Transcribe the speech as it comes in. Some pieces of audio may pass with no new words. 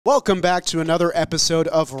Welcome back to another episode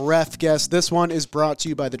of RefGuess. This one is brought to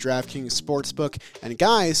you by the DraftKings Sportsbook. And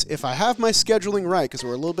guys, if I have my scheduling right, because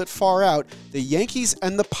we're a little bit far out, the Yankees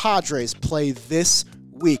and the Padres play this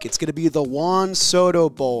week. It's going to be the Juan Soto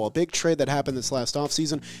Bowl, a big trade that happened this last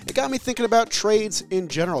offseason. It got me thinking about trades in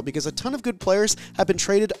general because a ton of good players have been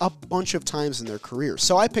traded a bunch of times in their career.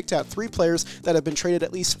 So I picked out 3 players that have been traded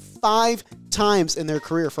at least 5 times in their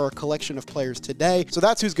career for our collection of players today. So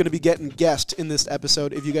that's who's going to be getting guessed in this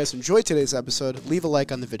episode. If you guys enjoyed today's episode, leave a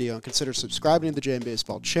like on the video and consider subscribing to the JM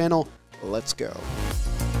Baseball channel. Let's go.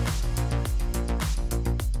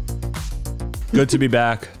 Good to be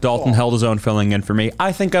back. Dalton held his own filling in for me.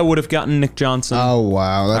 I think I would have gotten Nick Johnson. Oh,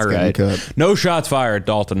 wow. That's getting cut. No shots fired,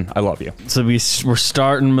 Dalton. I love you. So we're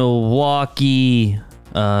starting Milwaukee.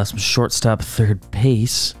 Some shortstop third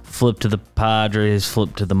base. Flip to the Padres,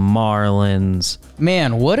 flip to the Marlins.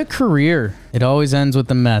 Man, what a career. It always ends with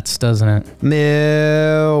the Mets, doesn't it?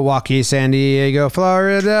 Milwaukee, San Diego,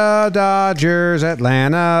 Florida, Dodgers,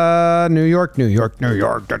 Atlanta, New York, Detroit, New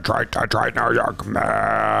York,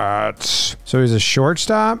 Mets. So he's a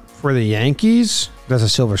shortstop for the Yankees. That's a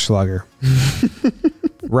silver slugger.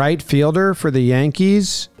 Right fielder for the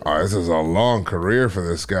Yankees. Oh, this is a long career for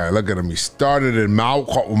this guy. Look at him. He started in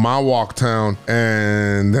Milwaukee town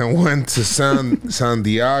and then went to San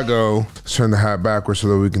Diego. Let's turn the hat backwards so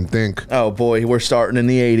that we can think. Oh boy, we're starting in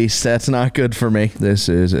the 80s. That's not good for me. This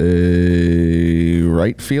is a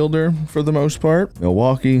right fielder for the most part.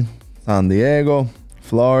 Milwaukee, San Diego,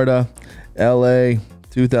 Florida, LA,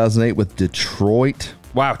 2008 with Detroit.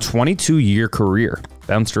 Wow, 22-year career.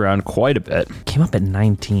 Bounced around quite a bit. Came up at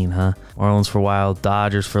 19, huh? Marlins for a while,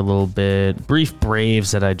 Dodgers for a little bit. Brief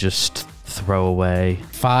Braves that I just throw away.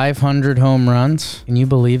 500 home runs. Can you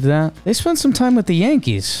believe that? They spent some time with the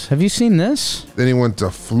Yankees. Have you seen this? Then he went to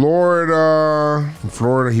Florida. From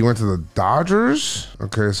Florida, he went to the Dodgers.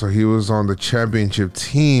 Okay, so he was on the championship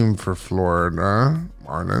team for Florida.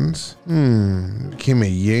 Marlins. Became a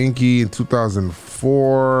Yankee in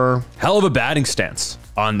 2004. Hell of a batting stance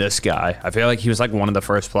on this guy. I feel like he was like one of the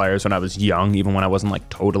first players when I was young, even when I wasn't like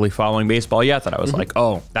totally following baseball yet, that I was like,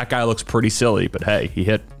 oh, that guy looks pretty silly, but hey, he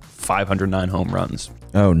hit 509 home runs.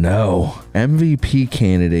 Oh no. MVP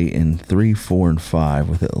candidate in 3, 4, and 5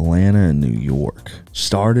 with Atlanta and New York.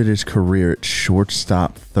 Started his career at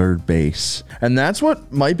shortstop third base. And that's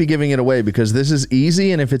what might be giving it away because this is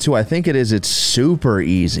easy, and if it's who I think it is, it's super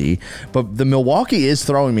easy. But the Milwaukee is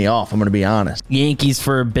throwing me off, I'm going to be honest. Yankees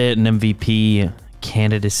for a bit, an MVP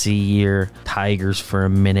candidacy year. Tigers for a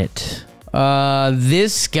minute.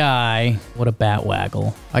 This guy, what a bat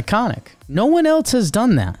waggle. Iconic. No one else has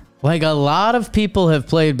done that. Like, a lot of people have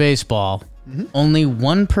played baseball. Only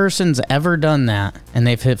one person's ever done that, and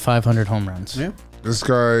they've hit 500 home runs. Yeah. This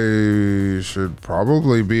guy should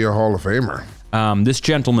probably be a Hall of Famer. This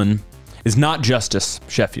gentleman is not Justice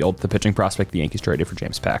Sheffield, the pitching prospect the Yankees traded for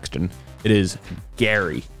James Paxton. It is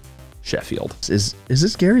Gary Sheffield. Is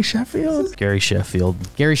this Gary Sheffield? Gary Sheffield.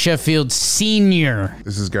 Gary Sheffield Sr.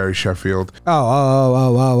 This is Gary Sheffield.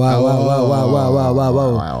 Wow.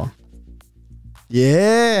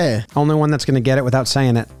 Yeah. Only one that's going to get it without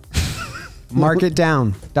saying it. Mark it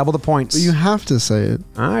down. Double the points. But you have to say it.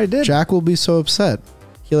 I did. Jack will be so upset.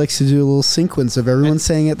 He likes to do a little sequence of everyone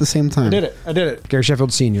saying it at the same time. I did it. Gary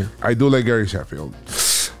Sheffield Sr. I do like Gary Sheffield.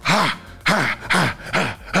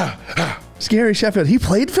 It's Gary Sheffield. He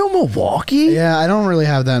played for Milwaukee? Yeah, I don't really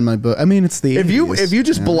have that in my book. I mean, it's the 80s. If you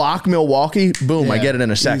just block Milwaukee, boom, I get it in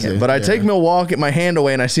a second. Easy. But I take Milwaukee, my hand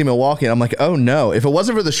away, and I see Milwaukee, and I'm like, oh no. If it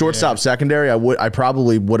wasn't for the shortstop secondary, I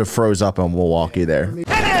probably would have froze up on Milwaukee there.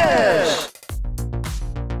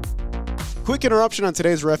 Quick interruption on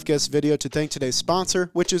today's RefGuess video to thank today's sponsor,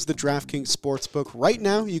 which is the DraftKings Sportsbook. Right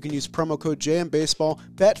now, you can use promo code JMBaseball,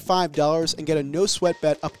 bet $5, and get a no-sweat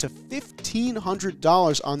bet up to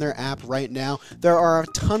 $1,500 on their app right now. There are a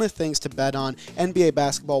ton of things to bet on. NBA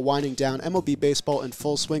basketball winding down, MLB baseball in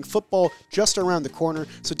full swing, football just around the corner.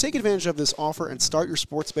 So take advantage of this offer and start your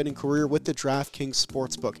sports betting career with the DraftKings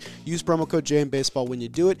Sportsbook. Use promo code JMBaseball when you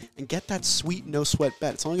do it and get that sweet no-sweat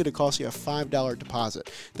bet. It's only going to cost you a $5 deposit.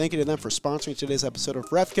 Thank you to them for sponsoring today's episode of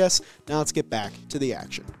RefGuess. Now let's get back to the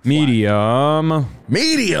action. Medium.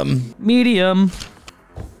 Medium.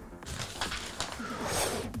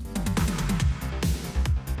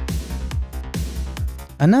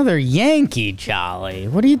 Another Yankee, Jolly.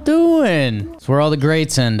 What are you doing? It's where all the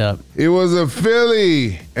greats end up. It was a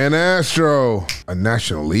Philly, an Astro, a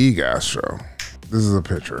National League Astro. This is a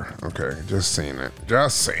pitcher. Okay, just saying it. Then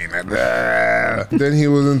he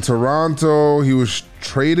was in Toronto. He was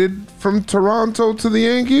traded from Toronto to the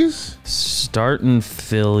Yankees. Starting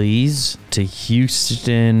Phillies to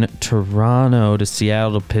Houston, Toronto to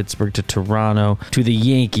Seattle to Pittsburgh to Toronto to the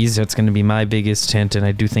Yankees. That's going to be my biggest hint, and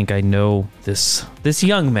I do think I know this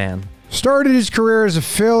young man. Started his career as a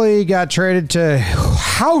Philly, got traded to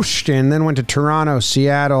Houston, then went to Toronto,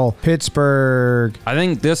 Seattle, Pittsburgh. I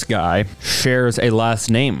think this guy shares a last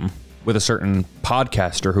name with a certain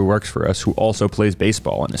podcaster who works for us who also plays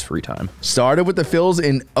baseball in his free time. Started with the Phils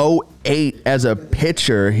in 2008 as a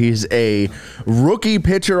pitcher. He's a rookie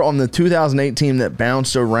pitcher on the 2008 team that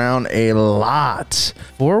bounced around a lot.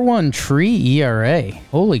 4.1 tree ERA.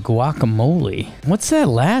 Holy guacamole. What's that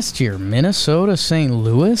last year? Minnesota, St.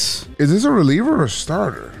 Louis? Is this a reliever or a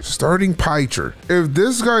starter? Starting pitcher. If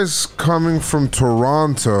this guy's coming from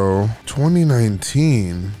Toronto,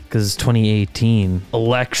 2019. Because 2018,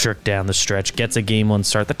 electric down the stretch, gets a game one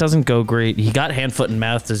start. That doesn't go great. He got hand, foot, and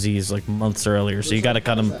mouth disease like months earlier, so you got to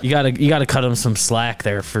cut him. You got to cut him some slack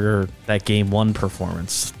there for that game one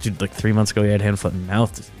performance. Dude, like 3 months ago, he had hand, foot, and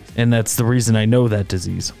mouth disease, and that's the reason I know that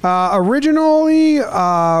disease. Originally,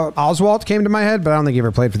 Oswalt came to my head, but I don't think he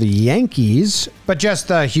ever played for the Yankees. But just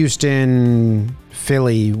the Houston,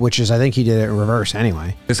 Philly, which is, I think he did it in reverse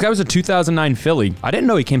anyway. This guy was a 2009 Philly. I didn't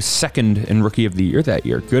know he came second in Rookie of the Year that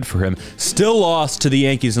year. Good for him. Still lost to the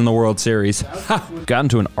Yankees in the World Series. Got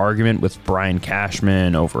into an argument with Brian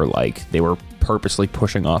Cashman over, like, they were purposely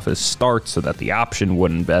pushing off his start so that the option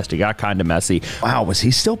wouldn't invest. He got kind of messy. Wow, was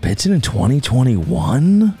he still pitching in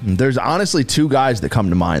 2021? There's honestly two guys that come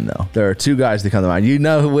to mind, though. There are two guys that come to mind. You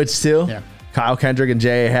know which two? Yeah. Kyle Kendrick and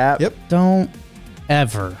J.A. Happ? Yep. Don't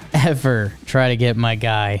ever try to get my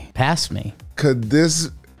guy past me. Not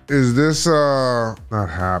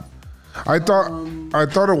Hap? I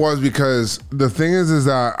thought it was, because the thing is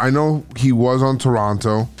that I know he was on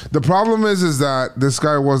Toronto. The problem is that this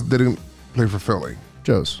guy didn't play for Philly.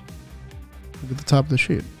 Joez, look at the top of the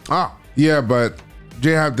sheet. Yeah, but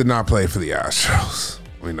J-Hap did not play for the Astros.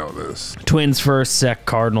 We know this. Twins first,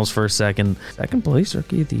 Cardinals first, second place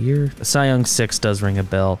Rookie of the Year. The Cy Young 6 does ring a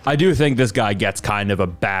bell. I do think this guy gets kind of a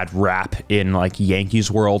bad rap in like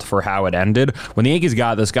Yankees world for how it ended. When the Yankees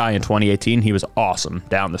got this guy in 2018, he was awesome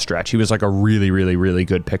down the stretch. He was like a really, really, really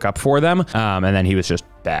good pickup for them. And then he was just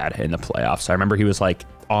bad in the playoffs. I remember he was like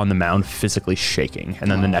on the mound physically shaking, and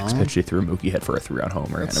then the next pitch he threw, Mookie hit for a 3-run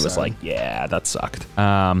homer. And it was like, yeah, that sucked.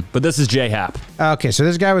 But this is J Happ. Okay, so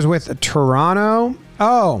this guy was with Toronto.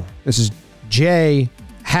 Oh, this is J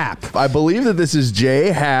Happ. I believe that this is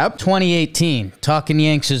J Happ. 2018, Talkin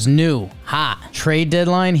Yanks is new, hot. Trade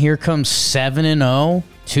deadline, here comes 7-0,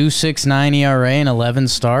 2.69 ERA and 11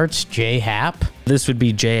 starts. J Happ. This would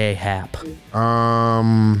be J.A. Happ.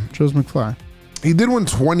 Joez McFly. He did win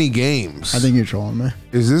 20 games. I think you're trolling me.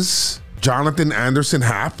 Is this Jonathan Anderson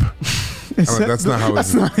Happ? That's not how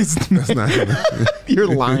it's. That's not. You're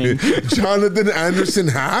lying. Jonathan Anderson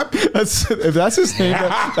Happ? If that's his name,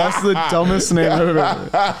 that's the dumbest name I've ever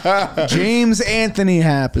heard. James Anthony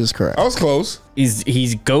Happ is correct. I was close.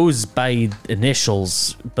 He goes by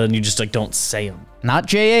initials, but you just like don't say them. Not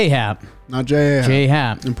J.A. Happ. Not J.A. J.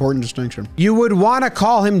 Happ. Important distinction. You would want to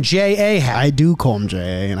call him J.A. Happ. I do call him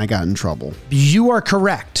J.A., and I got in trouble. You are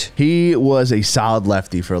correct. He was a solid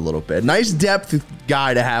lefty for a little bit. Nice depth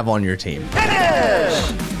guy to have on your team.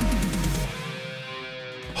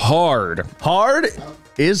 Hard. Hard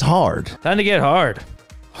is hard. Time to get hard.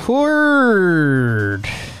 Word.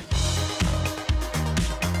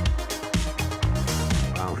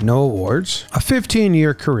 Wow, no awards. A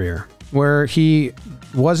 15-year career where he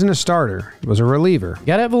wasn't a starter. He was a reliever. You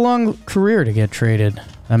gotta have a long career to get traded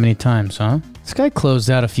that many times, huh? This guy closed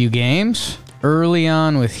out a few games. Early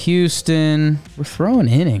on with Houston. We're throwing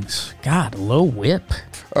innings. God, low whip.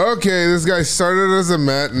 Okay, this guy started as a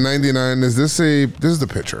Met in 99. This is the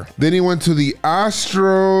pitcher. Then he went to the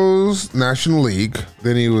Astros National League.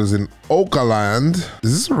 Then he was in Oakland.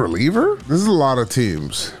 Is this a reliever? This is a lot of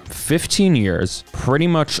teams. 15 years, pretty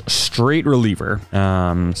much straight reliever.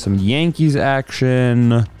 Some Yankees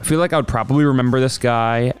action. I feel like I would probably remember this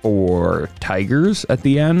guy for Tigers at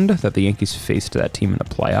the end, that the Yankees faced that team in the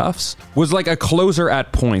playoffs. Was like a closer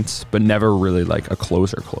at points, but never really like a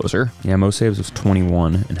closer. Yeah, most saves was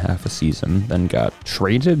 21 in half a season, then got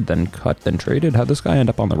traded, then cut, then traded. How'd this guy end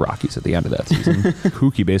up on the Rockies at the end of that season?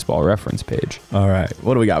 Kooky baseball reference page. All right,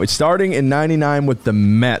 what do we got? We starting in 99 with the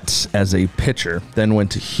Mets as a pitcher, then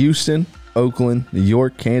went to Houston, Oakland, New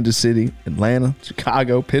York, Kansas City, Atlanta,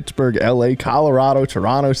 Chicago, Pittsburgh, LA, Colorado,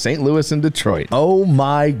 Toronto, St. Louis, and Detroit. Oh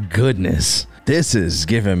my goodness. This is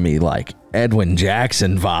giving me like Edwin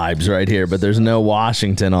Jackson vibes right here, but there's no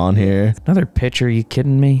Washington on here. Another pitcher, you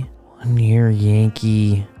kidding me? 1 year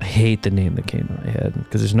Yankee. I hate the name that came to my head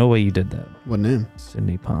because there's no way you did that. What name?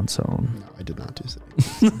 Sidney Ponson. No, I did not do that.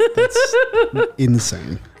 That's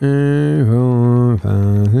insane.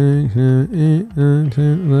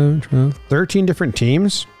 13 different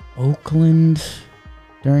teams. Oakland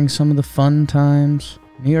during some of the fun times.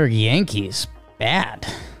 New York Yankees, bad.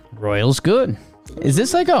 Royals, good. Is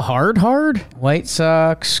this like a hard? White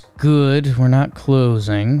Sox, good. We're not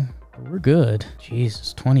closing. We're good.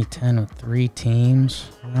 Jesus, 2010 with 3 teams.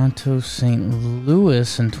 Toronto, St.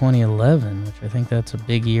 Louis in 2011, which I think that's a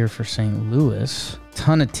big year for St. Louis.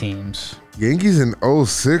 Ton of teams. Yankees in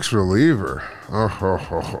 06 reliever.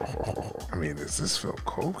 I mean, is this Phil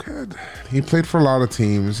Cokehead? He played for a lot of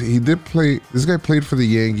teams. He did play. This guy played for the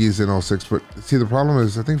Yankees in 06, but see, the problem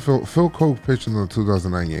is I think Phil Coke pitched in the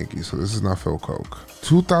 2009 Yankees, so this is not Phil Coke.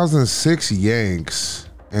 2006 Yanks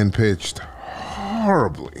and pitched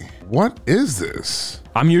horribly. What is this?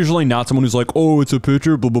 I'm usually not someone who's like, oh, it's a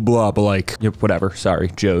pitcher, blah, blah, blah. But like, yep, whatever. Sorry,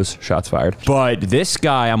 Joez, shots fired. But this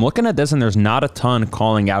guy, I'm looking at this and there's not a ton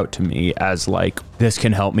calling out to me as like, this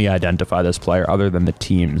can help me identify this player other than the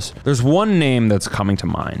teams. There's one name that's coming to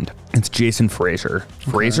mind. It's Jason Frazier.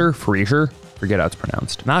 Frazier? Forget how it's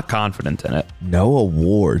pronounced. Not confident in it. No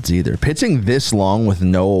awards either. Pitching this long with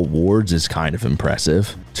no awards is kind of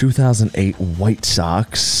impressive. 2008 White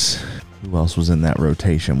Sox. Who else was in that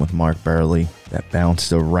rotation with Mark Burley that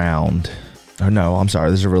bounced around? Oh, no, I'm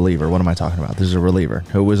sorry. This is a reliever. What am I talking about? This is a reliever.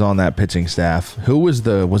 Who was on that pitching staff? Was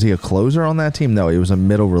he a closer on that team? No, he was a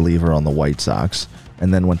middle reliever on the White Sox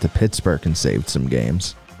and then went to Pittsburgh and saved some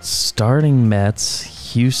games. Starting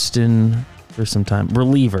Mets, Houston for some time.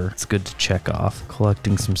 Reliever. It's good to check off.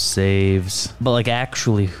 Collecting some saves. But like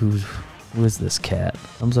actually, who is this cat?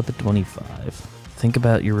 Thumbs up at 25. Think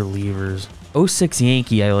about your relievers. 06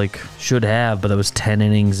 Yankee, I like should have, but that was 10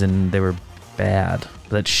 innings and they were bad.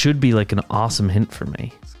 That should be like an awesome hint for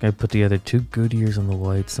me. This guy put together 2 good years on the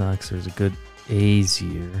White Sox. There's a good A's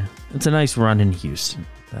year. It's a nice run in Houston.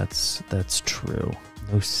 That's true.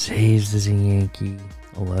 No saves as a Yankee.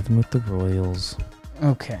 11 with the Royals.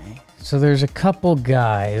 Okay, so there's a couple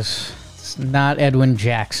guys. It's not Edwin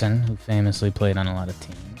Jackson, who famously played on a lot of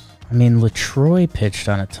teams. I mean, LaTroy pitched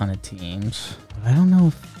on a ton of teams, but I don't know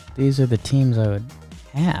if these are the teams I would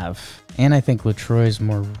have. And I think LaTroy's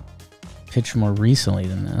pitched more recently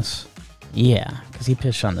than this. Yeah, because he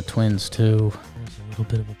pitched on the Twins too. There's a little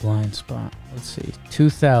bit of a blind spot. Let's see.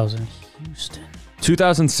 2000 Houston.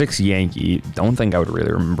 2006 Yankee. Don't think I would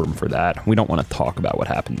really remember him for that. We don't want to talk about what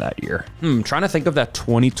happened that year. Trying to think of that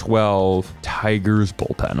 2012 Tigers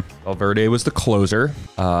bullpen. Valverde was the closer.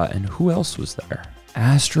 And who else was there?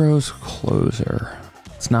 Astros closer.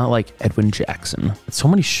 It's not like Edwin Jackson. It's so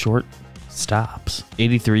many short stops.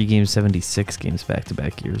 83 games, 76 games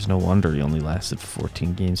back-to-back years. No wonder he only lasted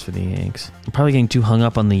 14 games for the Yanks. I'm probably getting too hung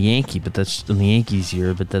up on the Yankees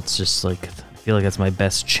year, but that's just like, I feel like that's my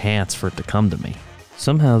best chance for it to come to me.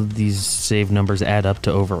 Somehow these save numbers add up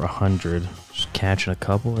to over 100. Just catching a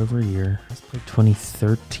couple every year. Let's play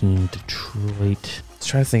 2013 Detroit. Let's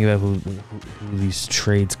try to think about who these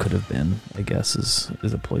trades could have been, I guess, is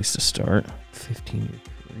a place to start. 15-year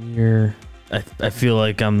career. I feel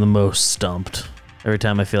like I'm the most stumped. Every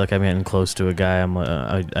time I feel like I'm getting close to a guy,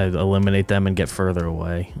 I eliminate them and get further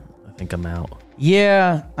away. I think I'm out.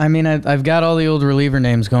 Yeah, I mean, I've got all the old reliever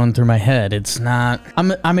names going through my head. It's not...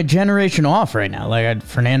 I'm a generation off right now. Like,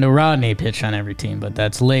 Fernando Rodney pitched on every team, but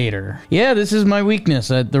that's later. Yeah, this is my weakness.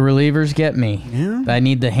 The relievers get me. Yeah. I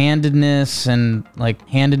need the handedness and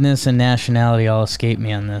nationality all escape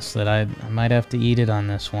me on this, that I might have to eat it on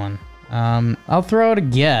this one. I'll throw out a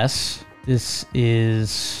guess. This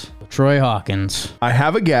is Troy Hawkins. I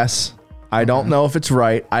have a guess. I don't know if it's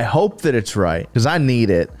right. I hope that it's right because I need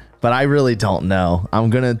it. But I really don't know.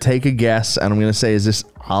 I'm going to take a guess, and I'm going to say, is this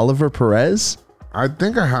Oliver Perez? I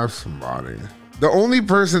think I have somebody. The only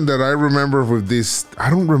person that I remember with this,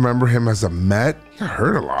 I don't remember him as a Met. He got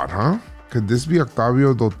hurt a lot, huh? Could this be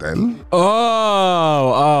Octavio Dotel?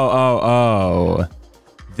 Oh.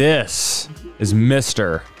 This is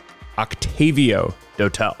Mr. Octavio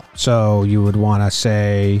Dotel. So you would want to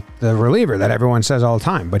say the reliever that everyone says all the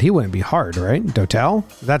time, but he wouldn't be hard, right? Dotel?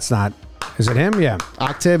 That's not... Is it him? Yeah.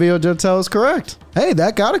 Octavio Dotel is correct. Hey,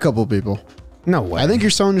 that got a couple people. No way. I think you're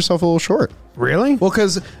selling yourself a little short. Really? Well,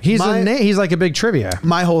 because he's like a big trivia.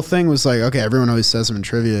 My whole thing was like, okay, everyone always says him in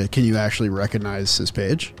trivia. Can you actually recognize his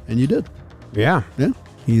page? And you did. Yeah. Yeah.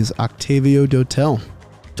 He's Octavio Dotel.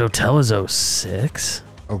 Dotel is 06?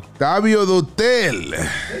 Octavio Dotel.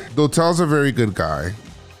 Dotel's a very good guy.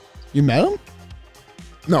 You met him?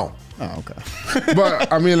 No. Oh, okay.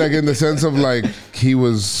 But I mean, like in the sense of like he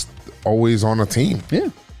was always on a team. Yeah.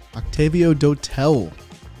 Octavio Dotel.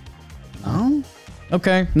 No?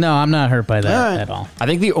 Okay. No, I'm not hurt by that at all. I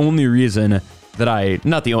think the only reason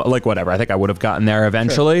that whatever, I think I would have gotten there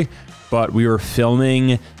eventually, but we were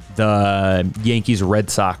filming the Yankees Red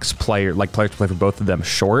Sox players to play for both of them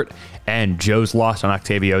short, and Joez lost on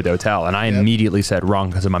Octavio Dotel, and I immediately said wrong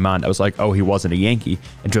because in my mind I was like, oh, he wasn't a Yankee,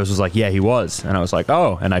 and Joez was like, yeah, he was, and I was like,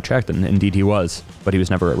 oh, and I checked, and indeed he was, but he was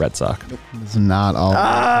never a Red Sox. Nope. It's not all.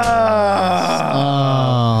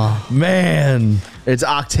 Man, it's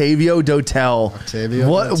Octavio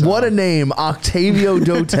Dotel. What a name, Octavio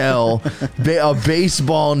Dotel. A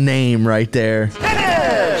baseball name right there.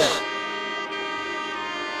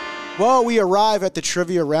 Well, we arrive at the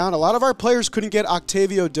trivia round. A lot of our players couldn't get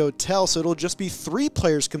Octavio Dotel, so it'll just be 3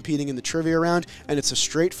 players competing in the trivia round, and it's a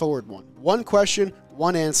straightforward one. 1 question,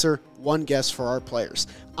 1 answer, 1 guess for our players.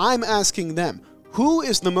 I'm asking them, who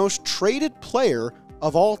is the most traded player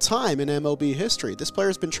of all time in MLB history? This player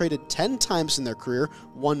has been traded 10 times in their career,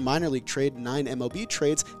 1 minor league trade, 9 MLB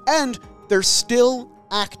trades, and they're still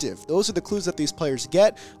active. Those are the clues that these players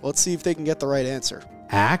get. Let's see if they can get the right answer.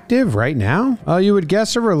 Active right now? You would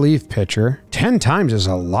guess a relief pitcher. 10 times is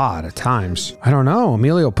a lot of times. I don't know.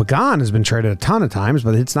 Emilio Pagan has been traded a ton of times,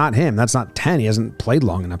 but it's not him. That's not 10. He hasn't played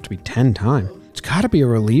long enough to be 10 times. It's got to be a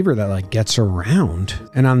reliever that like gets around.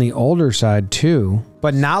 And on the older side too,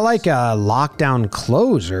 but not like a lockdown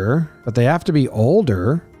closer, but they have to be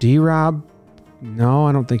older. D-Rob, no,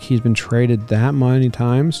 I don't think he's been traded that many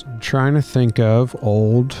times. I'm trying to think of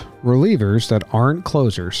old relievers that aren't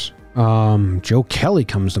closers. Joe Kelly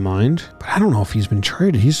comes to mind, but I don't know if he's been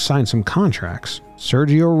traded. He's signed some contracts.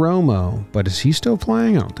 Sergio Romo, but is he still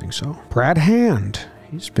playing? I don't think so. Brad Hand,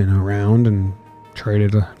 he's been around and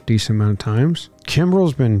traded a decent amount of times.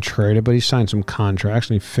 Kimbrel's been traded, but he signed some contracts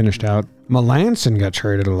and he finished out. Melanson got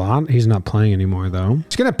traded a lot. He's not playing anymore though.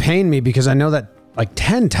 It's gonna pain me because I know that like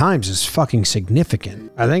 10 times is fucking significant.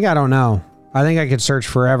 I don't know. I think I could search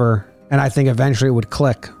forever and I think eventually it would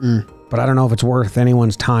click. But I don't know if it's worth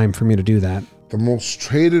anyone's time for me to do that. The most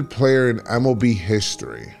traded player in MLB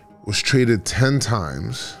history was traded 10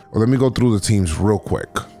 times. Well, let me go through the teams real quick.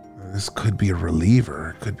 This could be a reliever.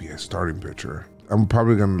 It could be a starting pitcher. I'm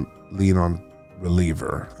probably going to lean on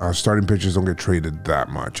reliever. Starting pitchers don't get traded that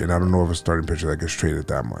much. And I don't know of a starting pitcher that gets traded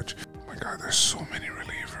that much. Oh my God, there's so many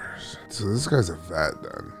relievers. So this guy's a vet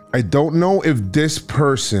then. I don't know if this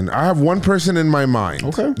person, I have one person in my mind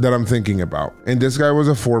that I'm thinking about. And this guy was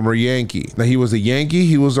a former Yankee. Now he was a Yankee,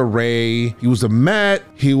 he was a Ray, he was a Met,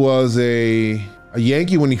 he was a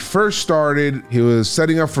Yankee when he first started. He was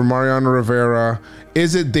setting up for Mariano Rivera.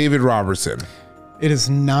 Is it David Robertson? It is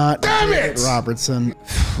not David Robertson.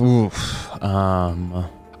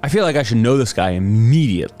 I feel like I should know this guy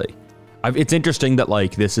immediately. It's interesting that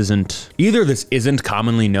like this isn't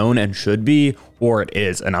commonly known and should be, or it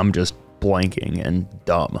is, and I'm just blanking and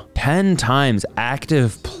dumb. 10 times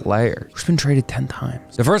active player who's been traded 10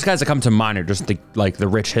 times. The first guys that come to mind are just the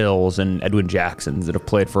Rich Hills and Edwin Jacksons that have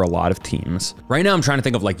played for a lot of teams. Right now I'm trying to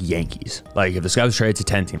think of like Yankees. Like if this guy was traded to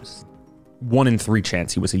 10 teams, 1 in 3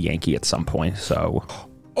 chance he was a Yankee at some point. So,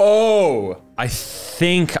 I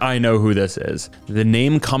think I know who this is. The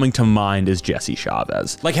name coming to mind is Jesse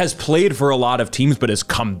Chavez. Like has played for a lot of teams, but has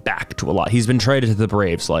come back to a lot. He's been traded to the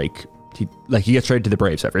Braves he gets traded to the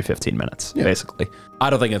Braves every 15 minutes, basically. I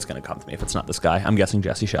don't think it's going to come to me if it's not this guy. I'm guessing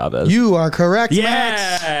Jesse Chavez. You are correct, yeah.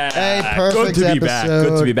 Max. Hey, perfect Good to be episode. back.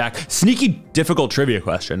 Good to be back. Sneaky, difficult trivia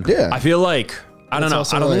question. Yeah. I feel like, I don't know.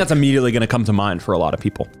 I don't think that's immediately going to come to mind for a lot of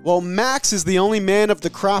people. Well, Max is the only man of the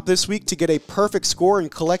crop this week to get a perfect score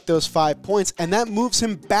and collect those 5 points, and that moves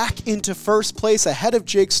him back into first place ahead of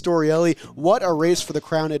Jake Storielli. What a race for the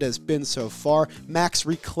crown it has been so far. Max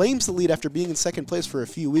reclaims the lead after being in second place for a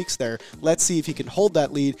few weeks there. Let's see if he can hold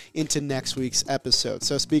that lead into next week's episode.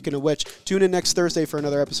 So speaking of which, tune in next Thursday for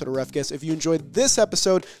another episode of RefGuess. If you enjoyed this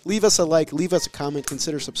episode, leave us a like, leave us a comment,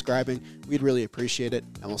 consider subscribing. We'd really appreciate it,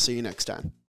 and we'll see you next time.